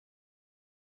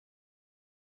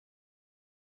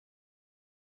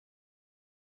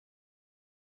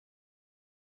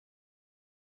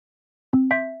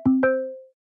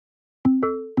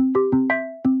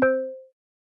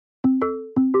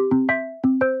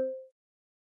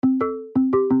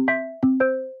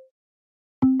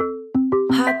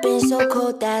I've been so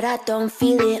cold that I don't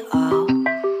feel it all.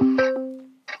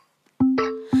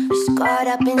 Scarred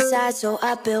up inside, so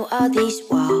I built all these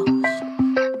walls.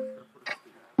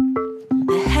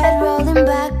 My head rolling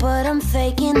back, but I'm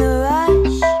faking the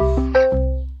rush.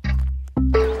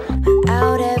 I'm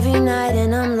out every night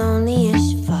and I'm lonely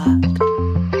as fuck.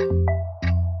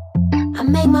 I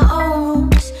make my own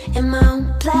rules and my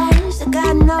own plans. I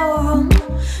got no room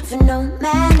for no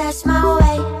man, that's my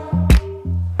way.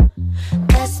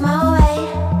 That's my way.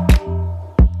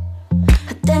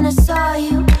 Then I saw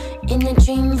you in a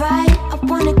dream, right? I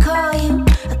wanna call you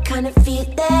a kind of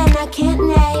feeling I can't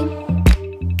name.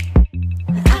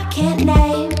 I can't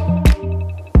name.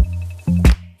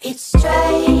 It's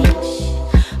strange,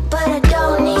 but I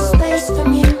don't need space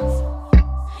from you.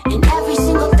 And every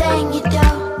single thing you do,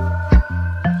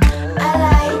 I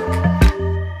like.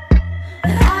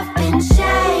 I've been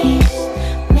chased.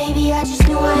 Maybe I just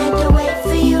knew I had to wait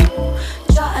for you.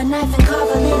 Draw a knife and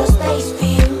carve a little space for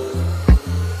you.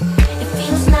 It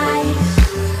feels nice.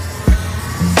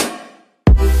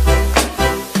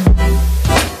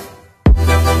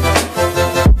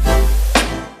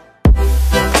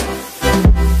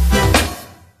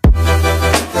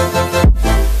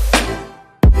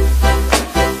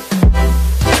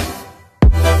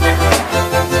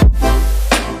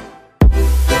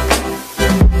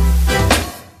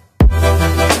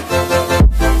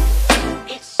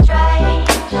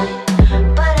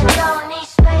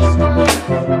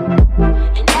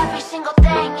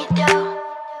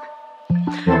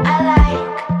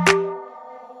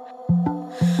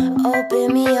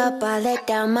 Open me up, I let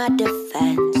down my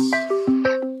defense.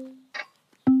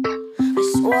 I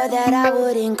swore that I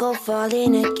wouldn't go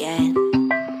falling again.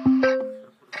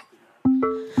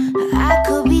 I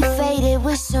could be faded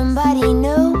with somebody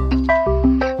new.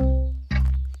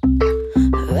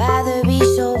 I'd rather be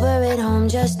sober at home,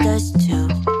 just us two.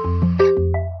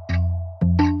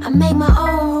 I make my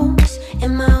own rules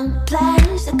and my own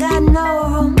plans. I got no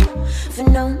room for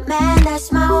no man,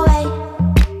 that's my way.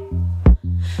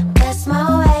 That's my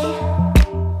way.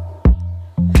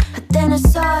 Then I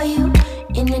saw you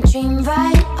in a dream,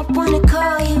 right? I wanna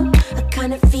call you a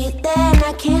kind of feeling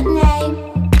I can't name.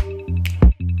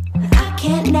 I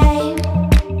can't name.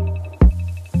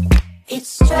 It's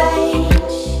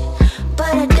strange,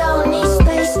 but I don't need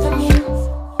space from you.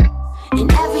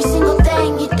 And every single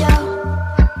thing you do,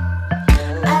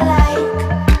 I like.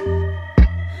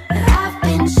 I've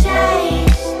been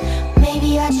chased.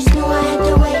 Maybe I just knew I had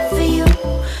to wait for you.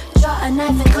 Draw a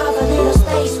knife and carve